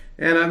that.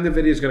 And the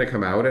video is going to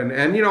come out. And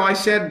I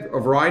said a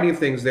variety of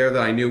things there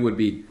that I knew would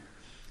be,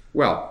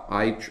 well,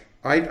 I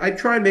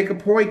try and make a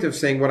point of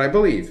saying what I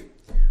believe.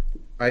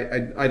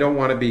 I don't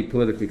want to be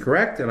politically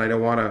correct, and I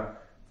don't want to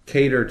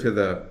cater to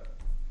the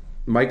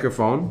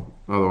microphone,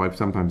 although I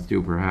sometimes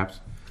do, perhaps.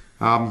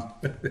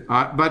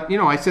 But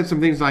I said some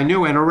things I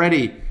knew, and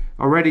already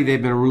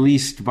they've been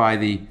released by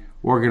the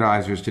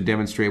organizers to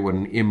demonstrate what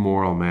an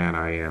immoral man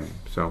I am.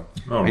 So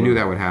I knew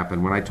that would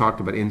happen when I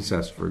talked about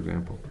incest, for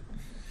example.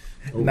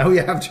 Now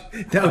you have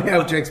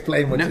to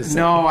explain what you said.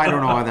 No, I don't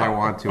know whether I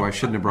want to. I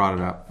shouldn't have brought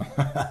it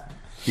up.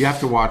 You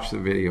have to watch the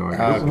video.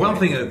 One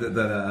thing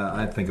that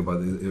I think about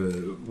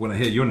when I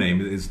hear your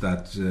name is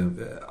that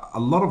a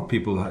lot of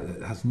people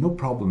has no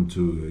problem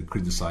to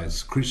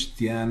criticize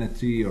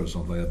Christianity or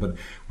something like that, but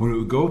when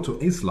we go to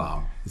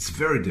Islam, it's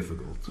very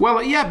difficult.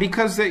 Well, yeah,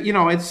 because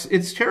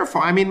it's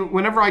terrifying. I mean,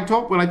 when I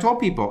told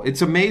people,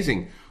 it's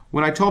amazing.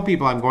 When I told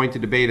people I'm going to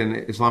debate an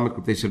Islamic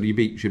group, they said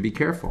you should be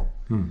careful,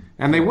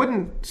 and they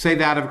wouldn't say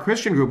that of a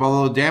Christian group,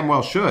 although they damn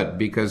well should,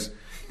 because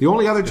the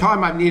only other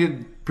time I've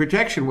needed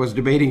protection was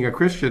debating a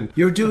Christian.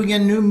 You're doing a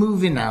new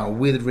movie now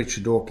with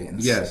Richard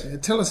Dawkins. Yes.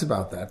 Tell us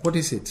about that. What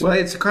is it? Well,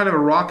 it's kind of a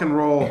rock and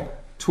roll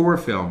tour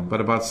film,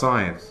 but about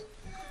science.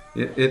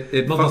 Not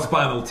the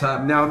Spinal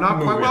Tap. No,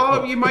 not quite.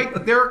 Well, you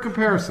might. There are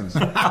comparisons.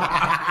 But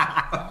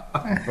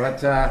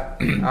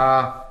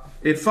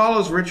it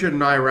follows Richard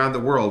and I around the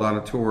world on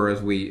a tour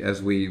as we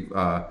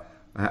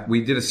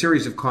did a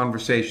series of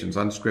conversations,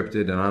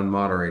 unscripted and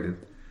unmoderated,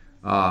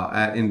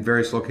 in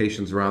various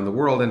locations around the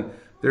world, and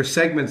there's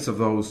segments of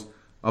those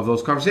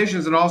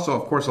conversations, and also,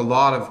 of course, a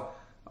lot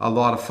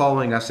of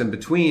following us in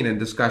between and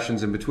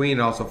discussions in between.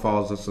 It also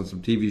follows us on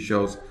some TV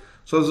shows.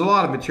 So there's a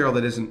lot of material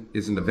that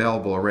isn't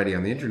available already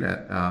on the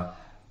internet.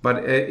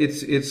 But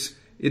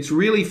it's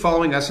really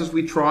following us as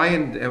we try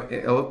and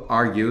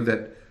argue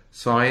that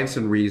science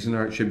and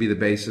reason should be the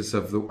basis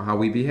of how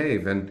we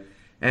behave.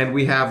 And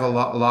we have a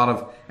lot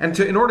of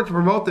in order to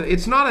promote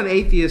it's not an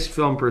atheist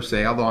film per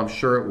se, although I'm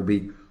sure it will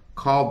be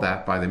called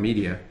that by the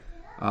media.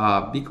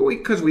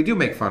 Because we do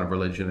make fun of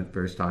religion at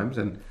various times,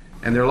 and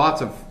there are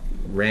lots of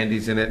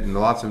Randys in it, and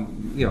lots of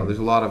there's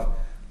a lot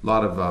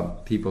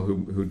of people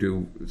who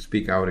do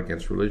speak out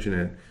against religion in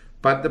it.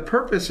 But the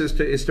purpose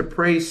is to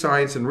praise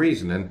science and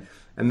reason,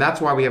 and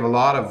that's why we have a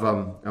lot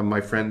of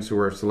my friends who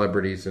are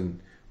celebrities in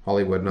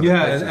Hollywood. And other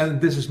places.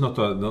 And this is not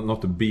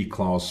a B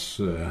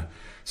class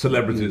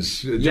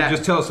celebrities.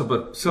 Just tell us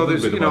about. So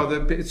there's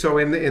so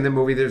in the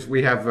movie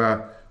we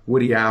have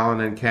Woody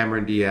Allen and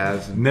Cameron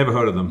Diaz. Never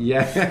heard of them.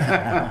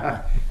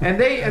 Yeah, and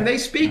they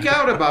speak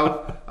out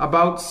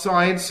about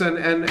science and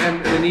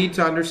the need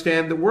to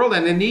understand the world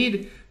and the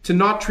need to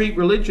not treat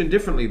religion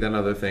differently than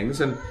other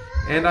things. And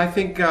I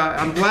think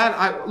I'm glad.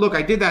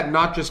 I did that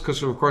not just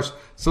because, of course,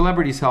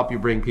 celebrities help you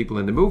bring people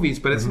into movies,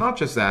 but it's not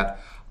just that.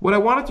 What I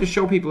wanted to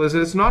show people is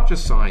that it's not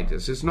just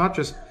scientists. It's not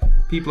just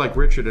people like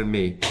Richard and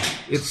me.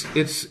 It's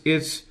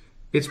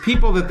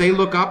people that they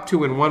look up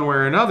to in one way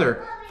or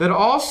another that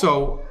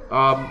also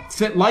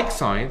like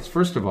science,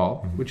 first of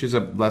all, which is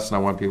a lesson I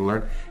want people to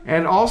learn,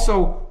 and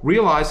also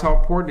realize how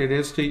important it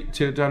is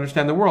to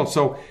understand the world.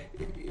 So,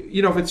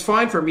 if it's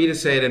fine for me to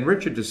say it and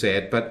Richard to say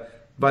it,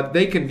 but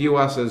they can view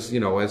us as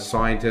as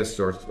scientists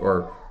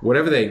or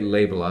whatever they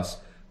label us.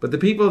 But the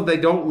people that they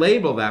don't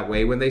label that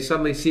way, when they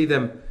suddenly see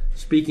them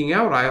speaking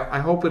out, I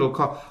hope it'll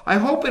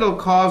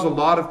cause a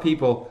lot of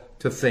people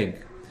to think.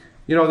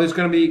 There's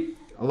going to be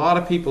a lot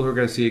of people who are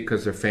going to see it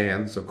because they're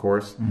fans, of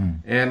course,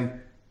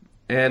 and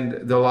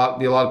there'll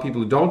be a lot of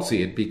people who don't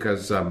see it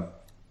because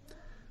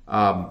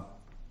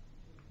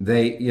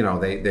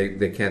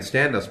they can't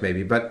stand us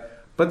maybe, but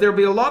there'll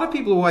be a lot of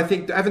people who I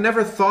think have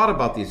never thought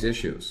about these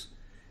issues.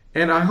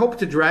 And I hope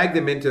to drag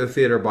them into the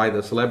theater by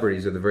the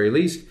celebrities at the very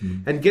least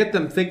and get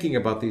them thinking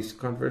about these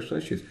controversial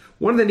issues.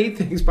 One of the neat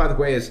things, by the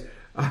way, is,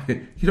 I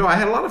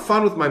had a lot of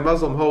fun with my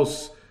Muslim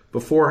hosts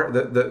before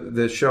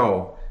the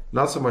show,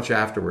 not so much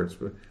afterwards.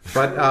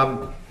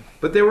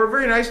 But they were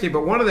very nice to me.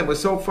 But one of them was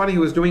so funny. He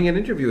was doing an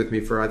interview with me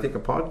for, I think, a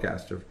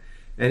podcast.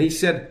 And he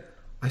said,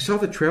 I saw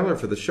the trailer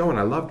for the show and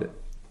I loved it.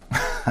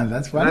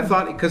 That's funny. And I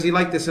thought, because he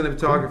liked the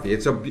cinematography.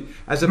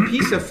 As a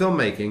piece of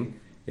filmmaking,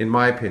 in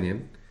my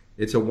opinion,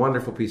 it's a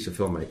wonderful piece of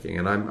filmmaking,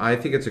 and I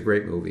think it's a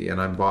great movie. And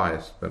I'm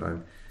biased, but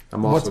I'm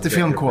also. What's the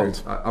film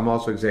called? I'm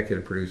also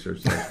executive producer.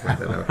 So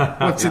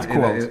What's it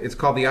called? It's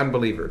called The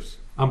Unbelievers.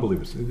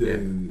 Unbelievers.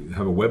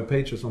 Have a web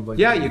page or something?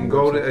 Yeah, you can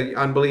go to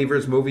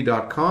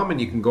unbelieversmovie.com and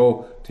you can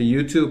go to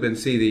YouTube and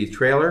see the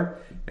trailer.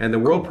 And the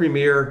world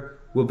premiere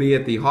will be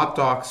at the Hot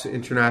Docs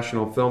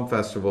International Film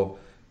Festival,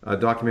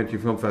 documentary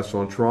film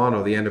festival in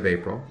Toronto, the end of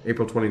April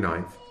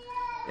 29th,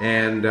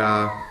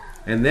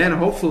 and then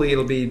hopefully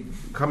it'll be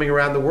coming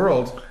around the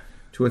world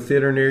to a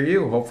theater near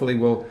you. Hopefully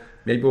we'll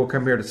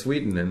come here to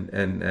Sweden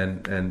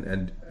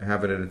and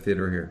have it at a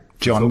theater here.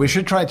 John, we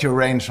should try to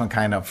arrange some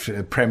kind of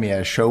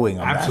premiere showing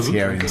of that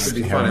here. It would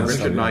be fun. And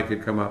Richard and I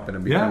could come up and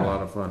it'd become a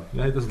lot of fun.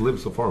 Yeah, he doesn't live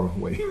so far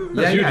away.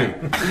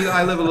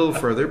 I live a little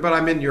further, but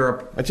I'm in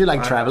Europe. But you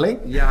like traveling?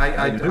 Yeah,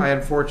 I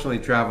unfortunately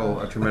travel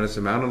a tremendous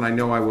amount, and I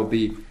know I will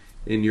be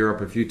in Europe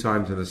a few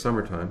times in the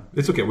summertime.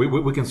 It's okay.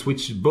 We can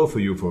switch both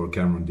of you for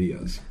Cameron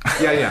Diaz.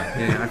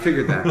 Yeah. I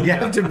figured that. You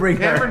have to bring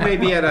Cameron may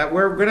be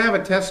we're going to have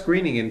a test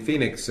screening in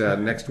Phoenix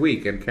next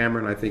week, and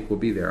Cameron, I think, will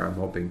be there. I'm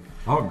hoping.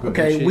 Oh, good.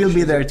 Okay, we'll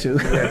be there too.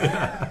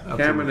 Yeah.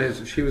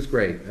 Cameron she was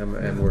great, and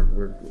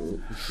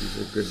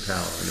she's a good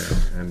pal,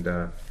 and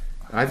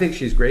I think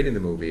she's great in the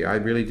movie. I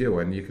really do,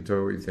 and you can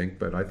tell what you think,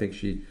 but I think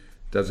she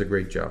does a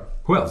great job.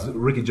 Who else?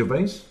 Ricky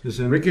Gervais is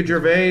in. Ricky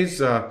Gervais,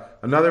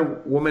 another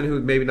woman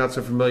who's maybe not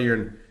so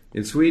familiar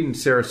in Sweden,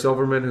 Sarah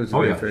Silverman, who's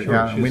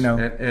we know.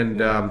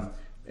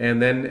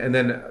 And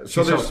then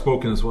she's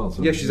outspoken as well.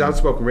 So. Yeah, she's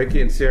outspoken.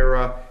 Ricky and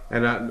Sarah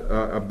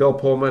and Bill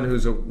Pullman,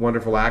 who's a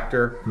wonderful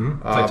actor.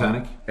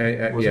 Titanic.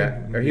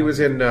 He was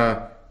in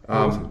the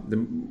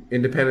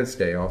Independence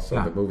Day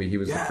also. The movie. He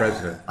was the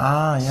president.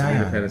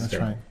 Independence Day.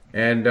 Right.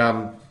 And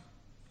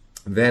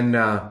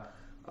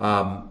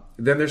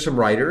then there's some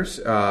writers,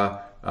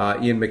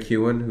 Ian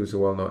McEwan, who's a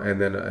well-known,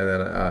 and then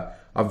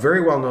a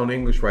very well-known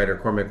English writer,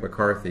 Cormac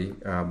McCarthy,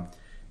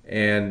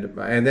 and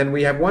then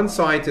we have one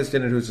scientist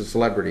in it who's a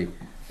celebrity.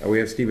 We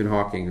have Stephen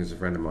Hawking, who's a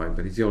friend of mine,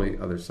 but he's the only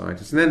other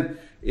scientist. And then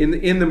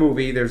in the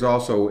movie, there's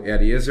also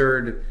Eddie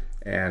Izzard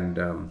and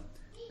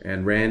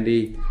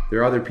Randy. There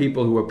are other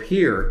people who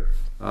appear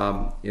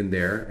in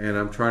there, and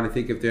I'm trying to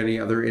think if there are any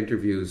other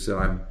interviews that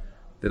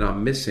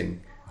I'm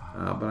missing.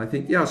 But I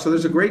think, so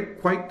there's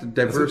quite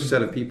diverse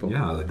set of people.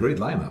 Yeah, a great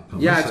lineup.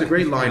 It's a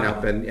great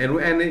lineup,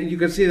 and you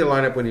can see the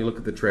lineup when you look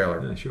at the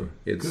trailer. Yeah, sure.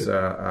 It's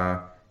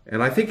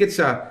and I think it's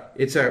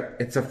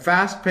a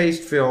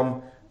fast-paced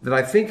film that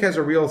I think has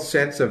a real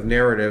sense of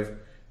narrative,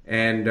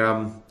 and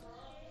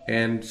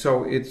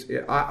so it's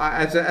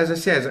as I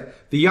said,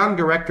 the young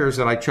directors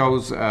that I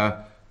chose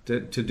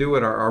to do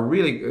it are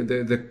really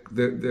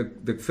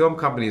the film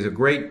company is a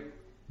great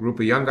group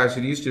of young guys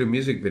who used to do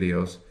music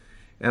videos.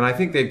 And I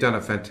think they've done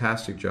a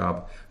fantastic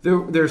job.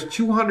 There's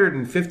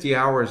 250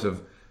 hours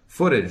of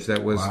footage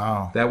that was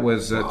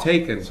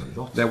taken,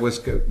 that was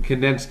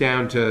condensed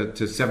down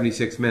to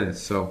 76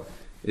 minutes. So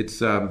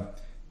it's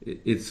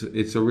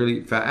it's a really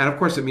and of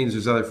course it means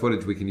there's other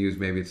footage we can use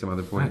maybe at some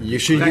other point. You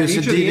should In fact, use a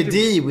each of the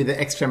DVD with the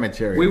extra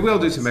material. We will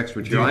do some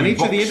extra material. And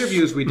each of the box.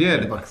 interviews we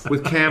did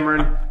with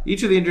Cameron,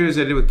 each of the interviews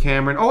I did with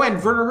Cameron,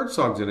 and Werner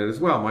Herzog's in it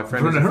as well. My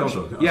friend, Werner is a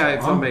Herzog? yeah, a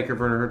filmmaker.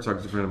 Werner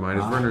Herzog's a friend of mine.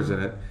 Werner's in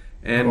it,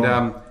 and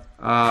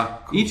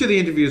each of the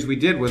interviews we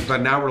did was about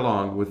an hour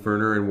long with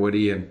Werner and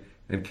Woody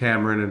and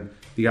Cameron and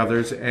the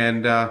others,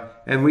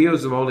 and we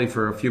used them only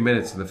for a few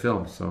minutes in the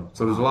film. So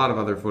there's a lot of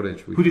other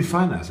footage. Who did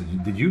finance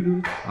it? Did you do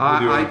it?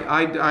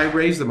 I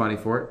raised the money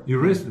for it. You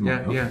raised the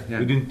money? Yeah, yeah.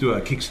 You didn't do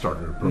a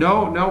Kickstarter? Probably.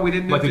 No, we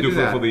didn't Like have they to do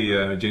do that. for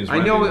the James I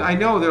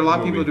know. There are a lot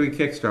of people doing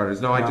Kickstarters.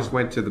 No, I just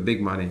went to the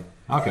big money.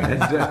 Okay,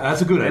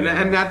 that's a good idea.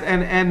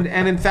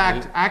 And in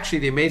fact, actually,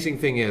 the amazing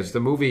thing is the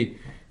movie.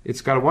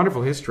 It's got a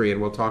wonderful history, and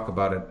we'll talk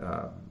about it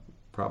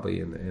probably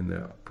in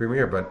the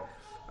premiere. But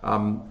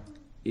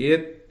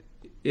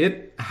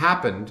it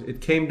happened. It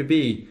came to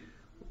be.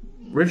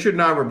 Richard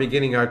and I were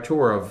beginning our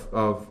tour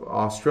of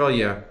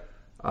Australia,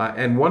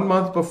 and 1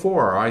 month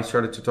before, I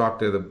started to talk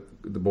to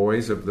the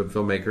boys of the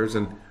filmmakers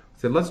and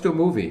said, "Let's do a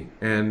movie."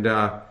 And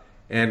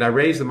I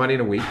raised the money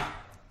in a week,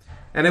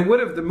 and it would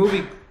have the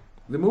movie.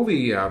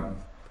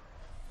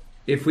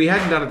 If we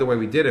hadn't done it the way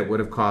we did, it would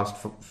have cost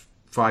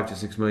 $5 to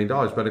 $6 million,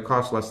 but it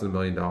cost less than $1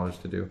 million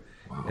to do.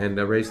 Wow. And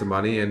raise the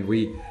money, and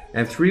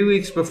 3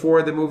 weeks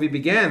before the movie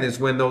began is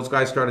when those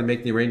guys started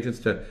making the arrangements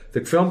to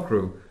the film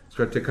crew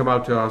to come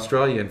out to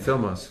Australia and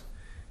film us,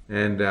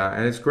 and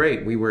it's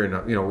great. We were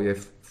we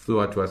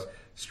flew out to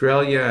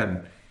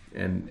Australia,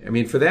 and I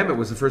mean for them it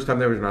was the first time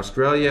they were in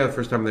Australia, the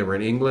first time they were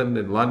in England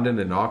and London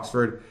and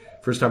Oxford,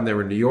 first time they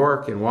were in New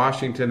York and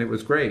Washington. It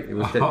was great. It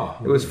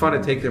was fun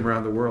to take them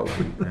around the world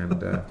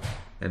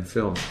and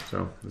film.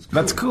 So it was cool.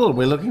 That's cool.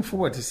 We're looking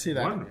forward to see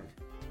that. Wonderful.